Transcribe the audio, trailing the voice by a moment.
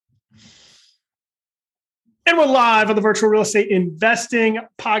And we're live on the Virtual Real Estate Investing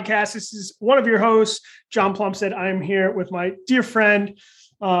Podcast. This is one of your hosts, John Plumstead. I'm here with my dear friend,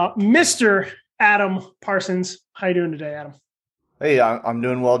 Mr. Adam Parsons. How you doing today, Adam? Hey, I'm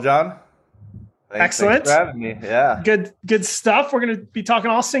doing well, John. Excellent. Thanks for having me. Yeah. Good stuff. We're going to be talking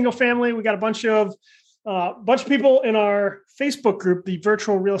all single family. We got a bunch of people in our Facebook group, the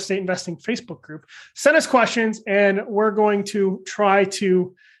Virtual Real Estate Investing Facebook group, send us questions, and we're going to try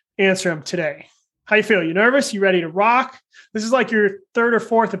to answer them today. How you feel? You nervous? You ready to rock? This is like your third or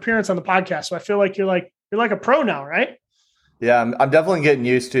fourth appearance on the podcast, so I feel like you're like a pro now, right? Yeah, I'm definitely getting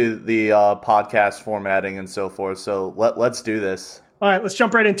used to the podcast formatting and so forth. So let's do this. All right, let's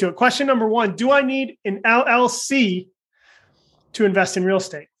jump right into it. Question number one: do I need an LLC to invest in real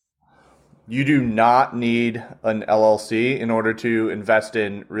estate? You do not need an LLC in order to invest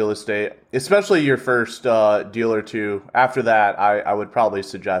in real estate, especially your first deal or two. After that, I would probably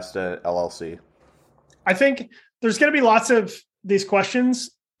suggest an LLC. I think there's going to be lots of these questions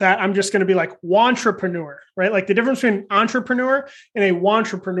that I'm just going to be like, wantrepreneur, right? Like the difference between entrepreneur and a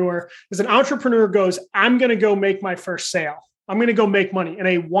wantrepreneur is an entrepreneur goes, I'm going to go make my first sale. I'm going to go make money. And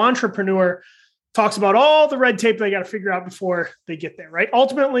a wantrepreneur talks about all the red tape they got to figure out before they get there, right?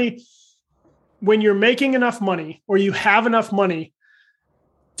 Ultimately, when you're making enough money or you have enough money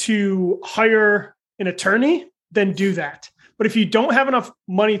to hire an attorney, then do that. But if you don't have enough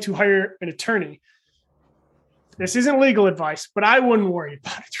money to hire an attorney, this isn't legal advice, but I wouldn't worry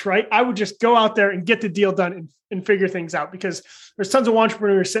about it, right? I would just go out there and get the deal done and figure things out, because there's tons of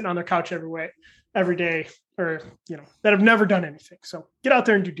entrepreneurs sitting on their couch every day, or, that have never done anything. So get out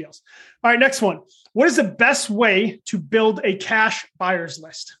there and do deals. All right, next one. What is the best way to build a cash buyers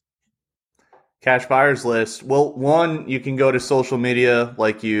list? Cash buyers list. Well, one, you can go to social media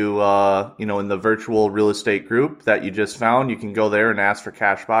like in the virtual real estate group that you just found. You can go there and ask for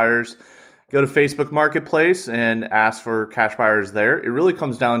cash buyers. Go to Facebook Marketplace and ask for cash buyers there. It really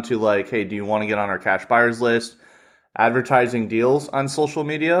comes down to like, hey, do you want to get on our cash buyers list? Advertising deals on social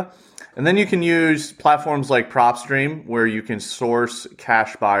media. And then you can use platforms like PropStream where you can source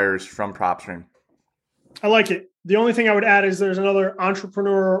cash buyers from PropStream. I like it. The only thing I would add is there's another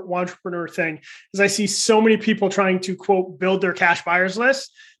entrepreneur thing, is I see so many people trying to, quote, build their cash buyers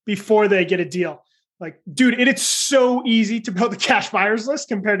list before they get a deal. Like, dude, it's so easy to build a cash buyers list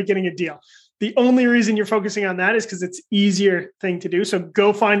compared to getting a deal. The only reason you're focusing on that is because it's easier thing to do. So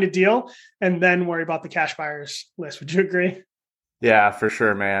go find a deal and then worry about the cash buyers list. Would you agree? Yeah, for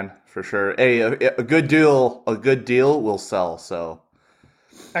sure, man. For sure. Hey, a good deal will sell. So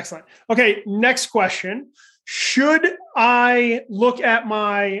excellent. Okay, next question. Should I look at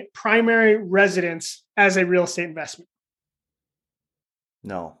my primary residence as a real estate investment?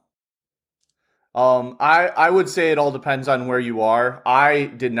 No. I would say it all depends on where you are. I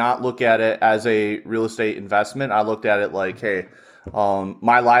did not look at it as a real estate investment. I looked at it like, hey,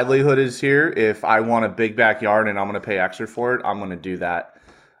 my livelihood is here. If I want a big backyard and I'm going to pay extra for it, I'm going to do that.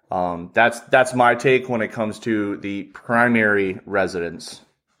 That's my take when it comes to the primary residence.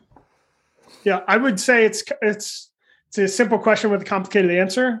 Yeah, I would say it's a simple question with a complicated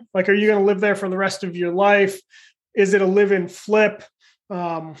answer. Like, are you going to live there for the rest of your life? Is it a live-in flip?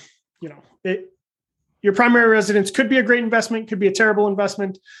 Your primary residence could be a great investment, could be a terrible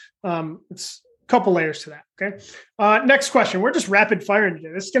investment. It's a couple layers to that. Okay. Next question. We're just rapid firing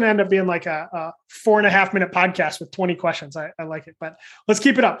today. This is going to end up being like a 4.5 minute podcast with 20 questions. I like it, but let's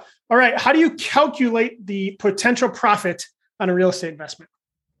keep it up. All right. How do you calculate the potential profit on a real estate investment?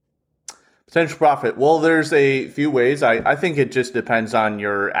 Potential profit. Well, there's a few ways. I think it just depends on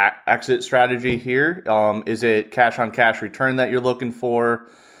your exit strategy here. Is it cash on cash return that you're looking for?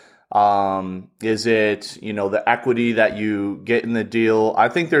 Is it, the equity that you get in the deal? I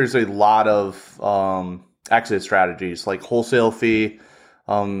think there's a lot of exit strategies like wholesale fee,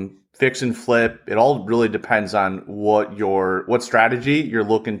 fix and flip. It all really depends on what strategy you're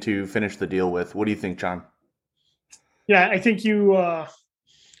looking to finish the deal with. What do you think, John? Yeah, I think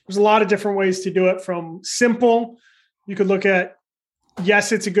there's a lot of different ways to do it. From simple, you could look at,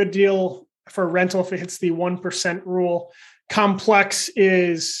 yes, it's a good deal for rental if it hits the 1% rule. Complex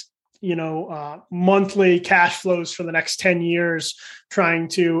is, monthly cash flows for the next 10 years, trying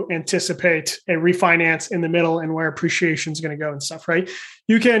to anticipate a refinance in the middle and where appreciation is going to go and stuff, right?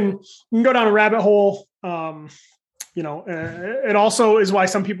 You can go down a rabbit hole. It also is why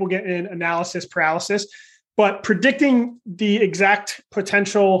some people get in analysis paralysis, but predicting the exact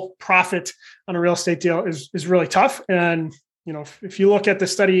potential profit on a real estate deal is really tough. And if you look at the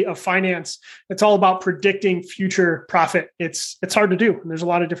study of finance, it's all about predicting future profit. It's hard to do. And there's a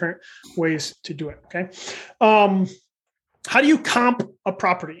lot of different ways to do it. Okay. How do you comp a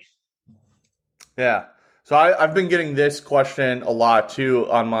property? Yeah. So I've been getting this question a lot too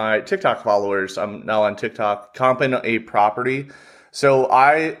on my TikTok followers. I'm now on TikTok, comping a property. So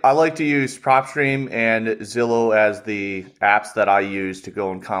I like to use PropStream and Zillow as the apps that I use to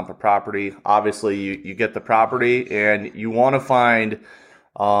go and comp a property. Obviously, you get the property and you want to find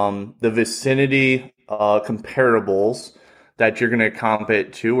the vicinity comparables that you're going to comp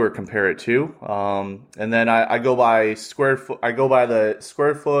it to or compare it to. And then I go by square foot. I go by the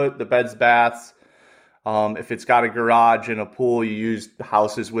square foot, the beds, baths. If it's got a garage and a pool, you use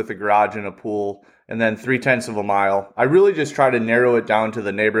houses with a garage and a pool, and then 3/10 of a mile. I really just try to narrow it down to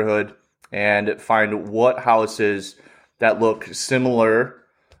the neighborhood and find what houses that look similar,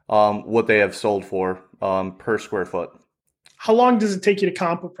 what they have sold for per square foot. How long does it take you to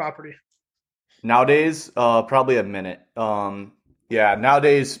comp a property? Nowadays, probably a minute. Yeah,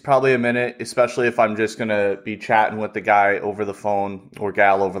 nowadays, probably a minute, especially if I'm just going to be chatting with the guy over the phone or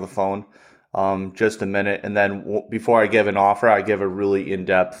gal over the phone. Just a minute. And then before I give an offer, I give a really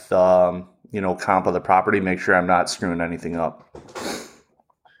in-depth, comp of the property, make sure I'm not screwing anything up.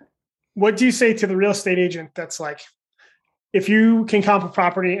 What do you say to the real estate agent that's like, if you can comp a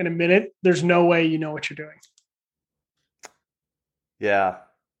property in a minute, there's no way you know what you're doing? Yeah.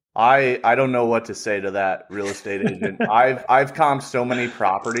 I don't know what to say to that real estate agent. I've comped so many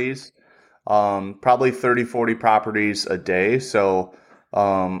properties, probably 30, 40 properties a day. So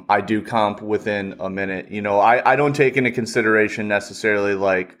I do comp within a minute. I don't take into consideration necessarily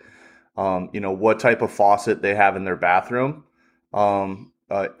like, what type of faucet they have in their bathroom.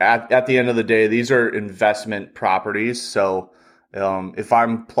 At the end of the day, these are investment properties. So if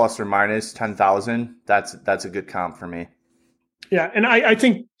I'm plus or minus 10,000, that's a good comp for me. Yeah. And I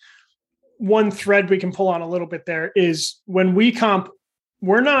think one thread we can pull on a little bit there is when we comp,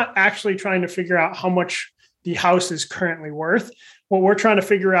 we're not actually trying to figure out how much the house is currently worth. What we're trying to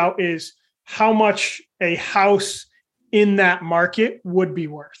figure out is how much a house in that market would be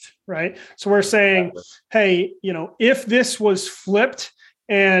worth, right? So we're saying, hey, if this was flipped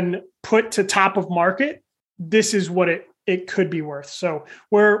and put to top of market, this is what it could be worth. So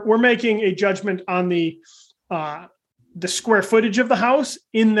we're making a judgment on the square footage of the house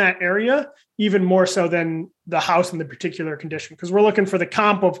in that area, even more so than the house in the particular condition, because we're looking for the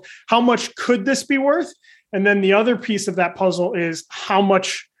comp of how much could this be worth. And then the other piece of that puzzle is how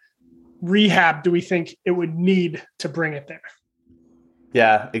much rehab do we think it would need to bring it there?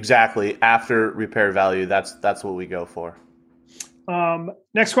 Yeah, exactly. After repair value, that's what we go for.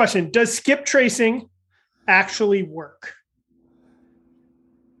 Next question. Does skip tracing actually work?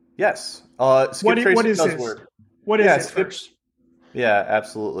 Yes. Skip tracing does work. What is it first? Yeah,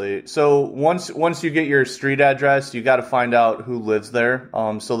 absolutely. So once you get your street address, you got to find out who lives there.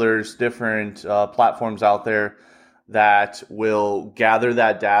 So there's different platforms out there that will gather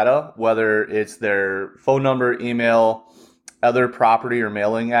that data, whether it's their phone number, email, other property or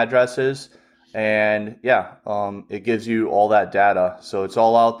mailing addresses, and it gives you all that data. So it's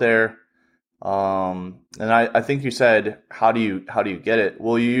all out there. And I think you said, how do you get it?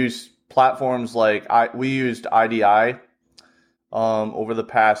 Well, you use platforms like we used IDI over the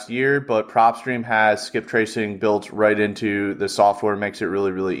past year, but PropStream has skip tracing built right into the software, makes it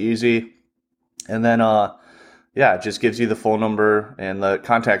really, really easy. And then, it just gives you the phone number and the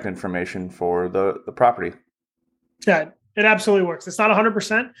contact information for the property. Yeah, it absolutely works. It's not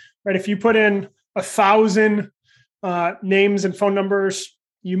 100%, right? If you put in 1,000 names and phone numbers,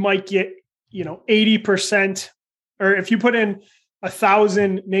 you might get, 80%, or if you put in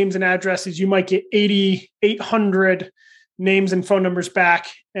 1,000 names and addresses, you might get 800 names and phone numbers back,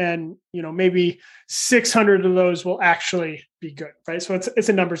 and maybe 600 of those will actually be good, right? So it's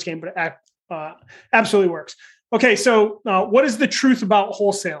a numbers game, but it absolutely works. Okay, so what is the truth about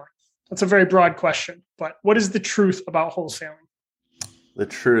wholesaling? That's a very broad question, but what is the truth about wholesaling? The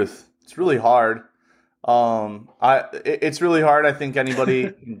truth, it's really hard. It's really hard. I think anybody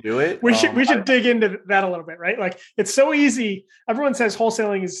can do it. we should dig into that a little bit, right? Like, it's so easy. Everyone says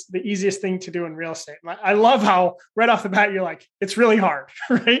wholesaling is the easiest thing to do in real estate. I love how right off the bat you're like, it's really hard,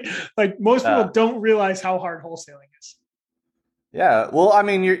 right? Like, most people don't realize how hard wholesaling is. Yeah, well, I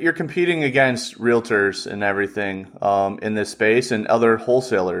mean, you're competing against realtors and everything in this space and other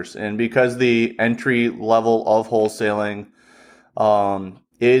wholesalers, and because the entry level of wholesaling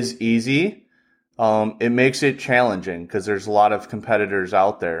is easy. It makes it challenging because there's a lot of competitors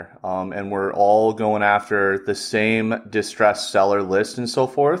out there, and we're all going after the same distressed seller list and so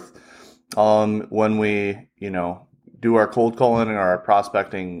forth. When we, do our cold calling and our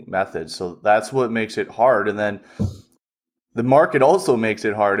prospecting methods, so that's what makes it hard. And then the market also makes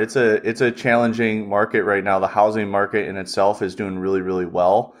it hard. It's a challenging market right now. The housing market in itself is doing really, really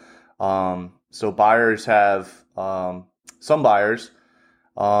well. So buyers have some buyers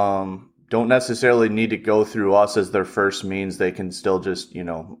don't necessarily need to go through us as their first means. They can still just,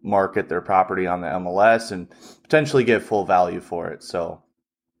 market their property on the MLS and potentially get full value for it. So,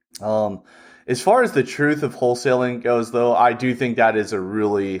 as far as the truth of wholesaling goes, though, I do think that is a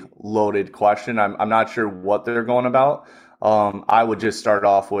really loaded question. I'm not sure what they're going about. I would just start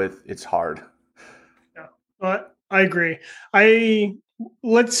off with it's hard. Yeah, I agree.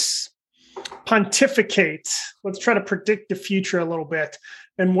 Let's pontificate. Let's try to predict the future a little bit.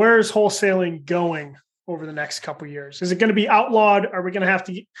 And where is wholesaling going over the next couple of years? Is it going to be outlawed? Are we going to have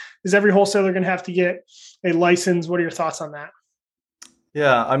to? Is every wholesaler going to have to get a license? What are your thoughts on that?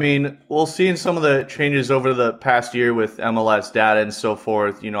 Yeah, I mean, we'll see in some of the changes over the past year with MLS data and so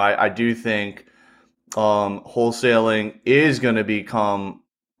forth. I do think wholesaling is going to become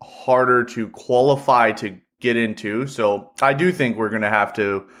harder to qualify to get into. So I do think we're going to have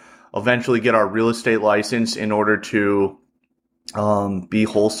to eventually get our real estate license in order to be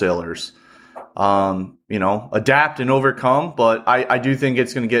wholesalers. Adapt and overcome, but I do think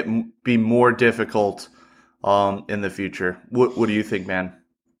it's going to be more difficult in the future. What do you think, man?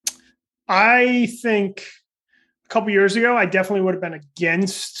 I think a couple years ago, I definitely would have been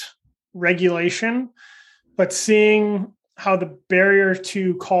against regulation, but seeing how the barrier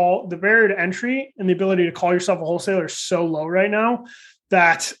to entry and the ability to call yourself a wholesaler is so low right now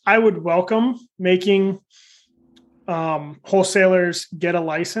that I would welcome making wholesalers get a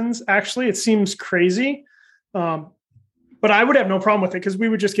license. Actually, it seems crazy, but I would have no problem with it because we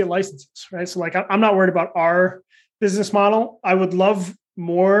would just get licenses, right? So I'm not worried about our business model. I would love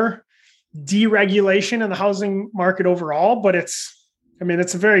more deregulation in the housing market overall, but it's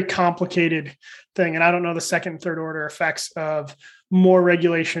a very complicated thing. And I don't know the second and third order effects of more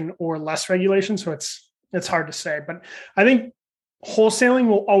regulation or less regulation. So it's hard to say, but I think wholesaling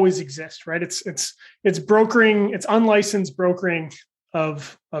will always exist, right? It's brokering, it's unlicensed brokering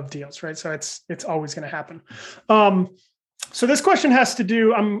of deals, right? So it's always going to happen. So this question has to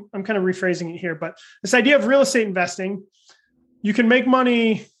do, I'm kind of rephrasing it here, but this idea of real estate investing, you can make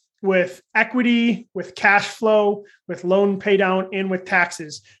money with equity, with cash flow, with loan pay down, and with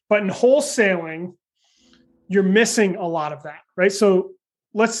taxes. But in wholesaling, you're missing a lot of that, right? So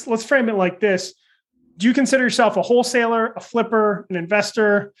let's frame it like this. Do you consider yourself a wholesaler, a flipper, an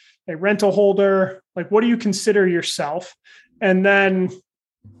investor, a rental holder? What do you consider yourself? And then,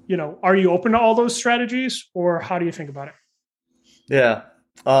 are you open to all those strategies, or how do you think about it? Yeah.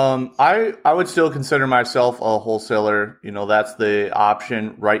 I would still consider myself a wholesaler. That's the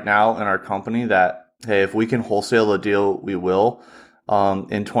option right now in our company that, hey, if we can wholesale a deal, we will.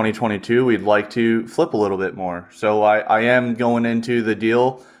 In 2022, we'd like to flip a little bit more. So I am going into the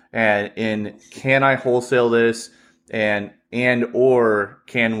deal and can I wholesale this and or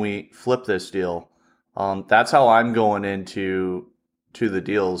can we flip this deal? That's how I'm going into the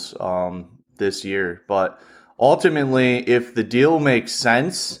deals this year. But ultimately, if the deal makes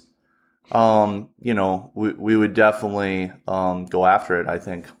sense, we would definitely go after it, I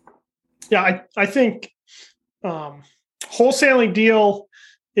think. Yeah, I think wholesaling deal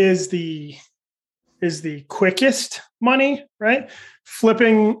is the quickest money, right?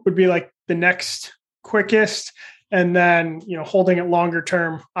 Flipping would be like the next quickest. And then, holding it longer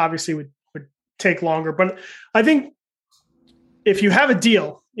term obviously would take longer. But I think if you have a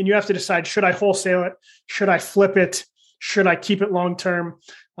deal and you have to decide, should I wholesale it? Should I flip it? Should I keep it long-term?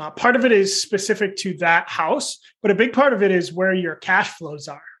 Part of it is specific to that house, but a big part of it is where your cash flows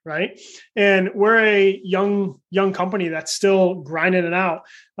are, right? And we're a young company that's still grinding it out,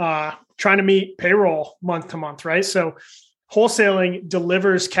 trying to meet payroll month to month, right? So wholesaling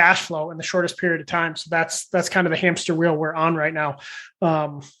delivers cash flow in the shortest period of time. So that's kind of the hamster wheel we're on right now,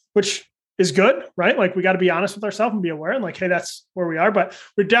 which is good, right? We got to be honest with ourselves and be aware and hey, that's where we are. But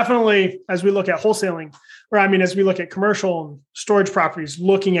we're definitely, as we look at wholesaling, as we look at commercial and storage properties,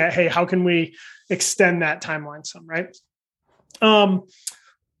 looking at, hey, how can we extend that timeline some, right?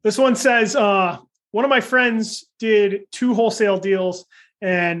 This one says, one of my friends did 2 wholesale deals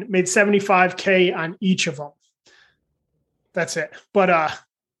and made $75K on each of them. That's it. But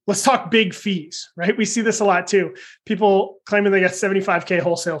let's talk big fees, right? We see this a lot too. People claiming they got $75K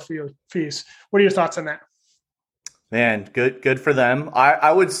wholesale fees. What are your thoughts on that? Man, good for them.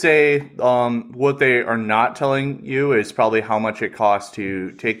 I would say what they are not telling you is probably how much it costs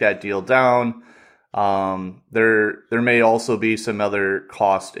to take that deal down. There may also be some other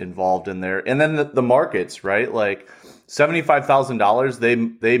cost involved in there. And then the markets, right?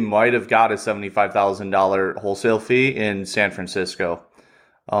 $75,000, they might have got a $75,000 wholesale fee in San Francisco.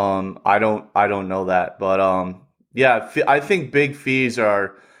 I don't know that, but yeah, I think big fees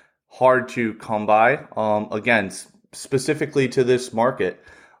are hard to come by. Again, specifically to this market,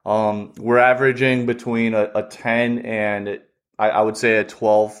 we're averaging between a 10 and I would say a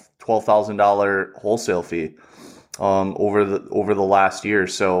 $12,000 wholesale fee over the last year.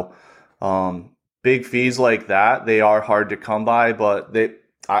 So big fees like that, they are hard to come by, but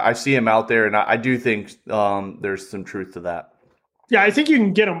I see them out there, and I do think there's some truth to that. Yeah, I think you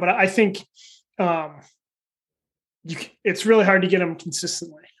can get them, but I think it's really hard to get them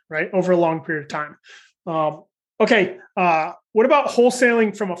consistently, right, over a long period of time. Okay, what about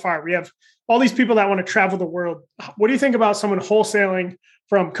wholesaling from afar? We have all these people that want to travel the world. What do you think about someone wholesaling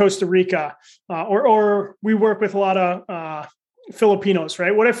from Costa Rica? Or we work with a lot of Filipinos,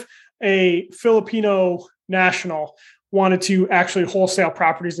 right? What if a Filipino national wanted to actually wholesale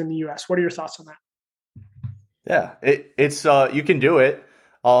properties in the U.S.? What are your thoughts on that? Yeah, it's you can do it.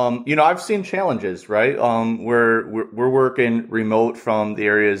 I've seen challenges, right? We're working remote from the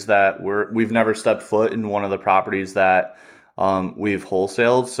areas that we've never stepped foot in one of the properties that we've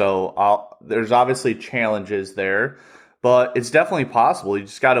wholesaled. So there's obviously challenges there, but it's definitely possible. You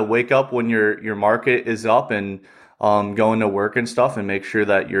just got to wake up when your market is up and going to work and stuff, and make sure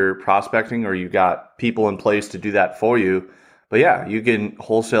that you're prospecting or you got people in place to do that for you. But yeah, you can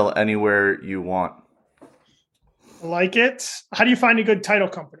wholesale anywhere you want. I like it. How do you find a good title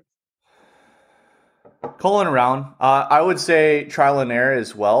company? Calling around, I would say trial and error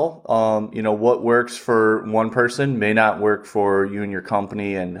as well. What works for one person may not work for you and your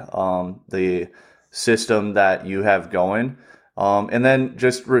company and the system that you have going. And then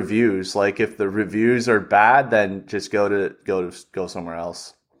just reviews. Like if the reviews are bad, then just go somewhere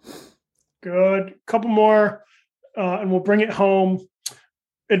else. Good. Couple more, and we'll bring it home.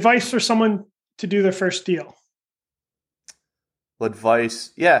 Advice for someone to do their first deal.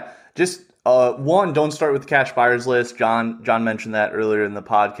 Advice, yeah, just one, don't start with the cash buyers list. John mentioned that earlier in the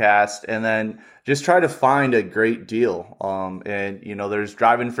podcast. And then just try to find a great deal. There's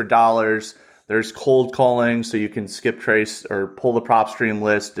driving for dollars. There's cold calling, so you can skip trace or pull the PropStream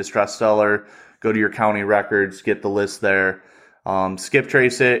list, distressed seller, go to your county records, get the list there, skip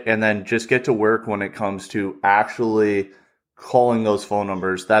trace it, and then just get to work when it comes to actually calling those phone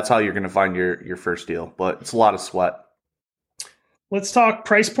numbers. That's how you're going to find your first deal. But it's a lot of sweat. Let's talk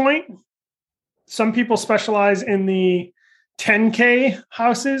price point. Some people specialize in the 10K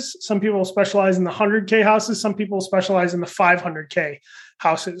houses. Some people specialize in the 100K houses. Some people specialize in the 500K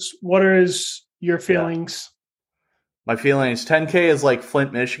houses. What is your feelings? My feelings, 10K is like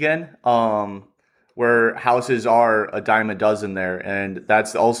Flint, Michigan, where houses are a dime a dozen there. And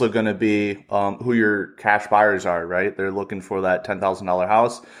that's also going to be who your cash buyers are, right? They're looking for that $10,000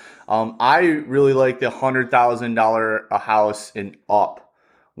 house. I really like the $100,000 a house and up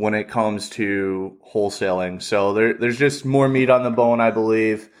when it comes to wholesaling. So there's just more meat on the bone, I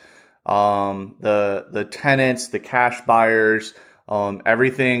believe. The tenants, the cash buyers,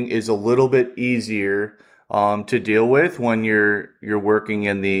 everything is a little bit easier to deal with when you're working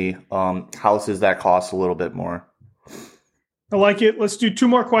in the houses that cost a little bit more. I like it. Let's do two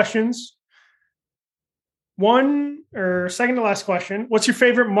more questions. One or second to last question. What's your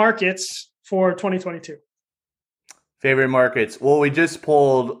favorite markets for 2022? Favorite markets. Well, we just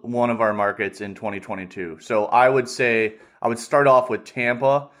pulled one of our markets in 2022. So I would say I would start off with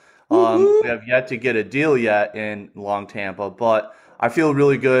Tampa. We have yet to get a deal yet in Long Tampa, but I feel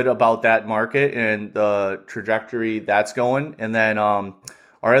really good about that market and the trajectory that's going. And then our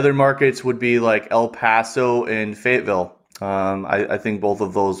other markets would be like El Paso and Fayetteville. I think both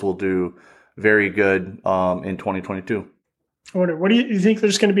of those will do very good in 2022. I wonder, what do you think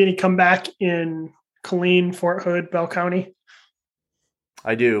there's going to be any comeback in Killeen, Fort Hood, Bell County?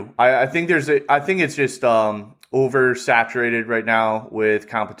 I do. I think it's just oversaturated right now with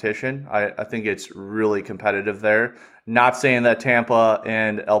competition. I think it's really competitive there. Not saying that Tampa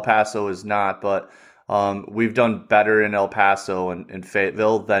and El Paso is not, but we've done better in El Paso and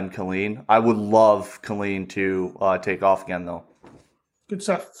Fayetteville than Killeen. I would love Killeen to take off again, though. Good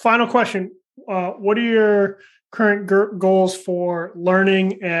stuff. Final question. What are your current goals for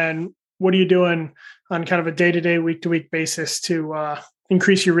learning, and what are you doing on kind of a day-to-day, week-to-week basis to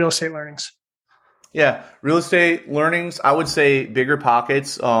increase your real estate learnings? Yeah, real estate learnings, I would say bigger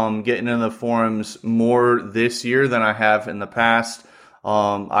pockets, getting in the forums more this year than I have in the past.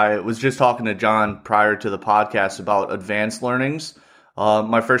 I was just talking to John prior to the podcast about advanced learnings.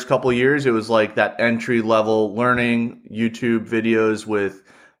 My first couple of years, it was like that entry-level learning, YouTube videos with,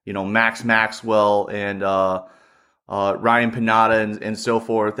 Max Maxwell and Ryan Pinata and so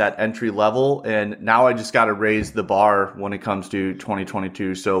forth, that entry level. And now I just got to raise the bar when it comes to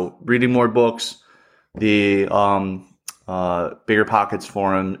 2022. So reading more books, the bigger pockets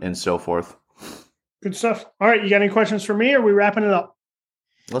for them, and so forth. Good stuff. All right. You got any questions for me? Or are we wrapping it up?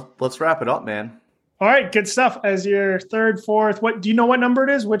 Let's wrap it up, man. All right. Good stuff. As your third, fourth, what do you know what number it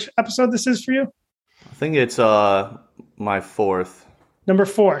is? Which episode this is for you? I think it's my fourth. Number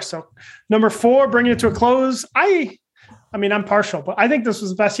 4. So number 4, bringing it to a close. I mean, I'm partial, but I think this was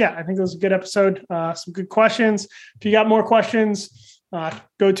the best yet. I think it was a good episode. Some good questions. If you got more questions,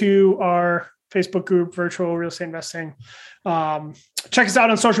 go to our Facebook group, Virtual Real Estate Investing. Check us out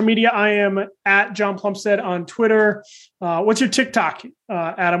on social media. I am at John Plumstead on Twitter. What's your TikTok,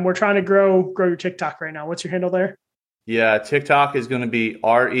 Adam? We're trying to grow your TikTok right now. What's your handle there? Yeah, TikTok is going to be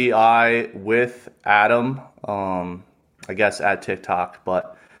REI with Adam. I guess at TikTok,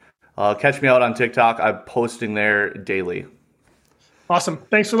 but catch me out on TikTok. I'm posting there daily. Awesome.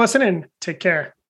 Thanks for listening. Take care.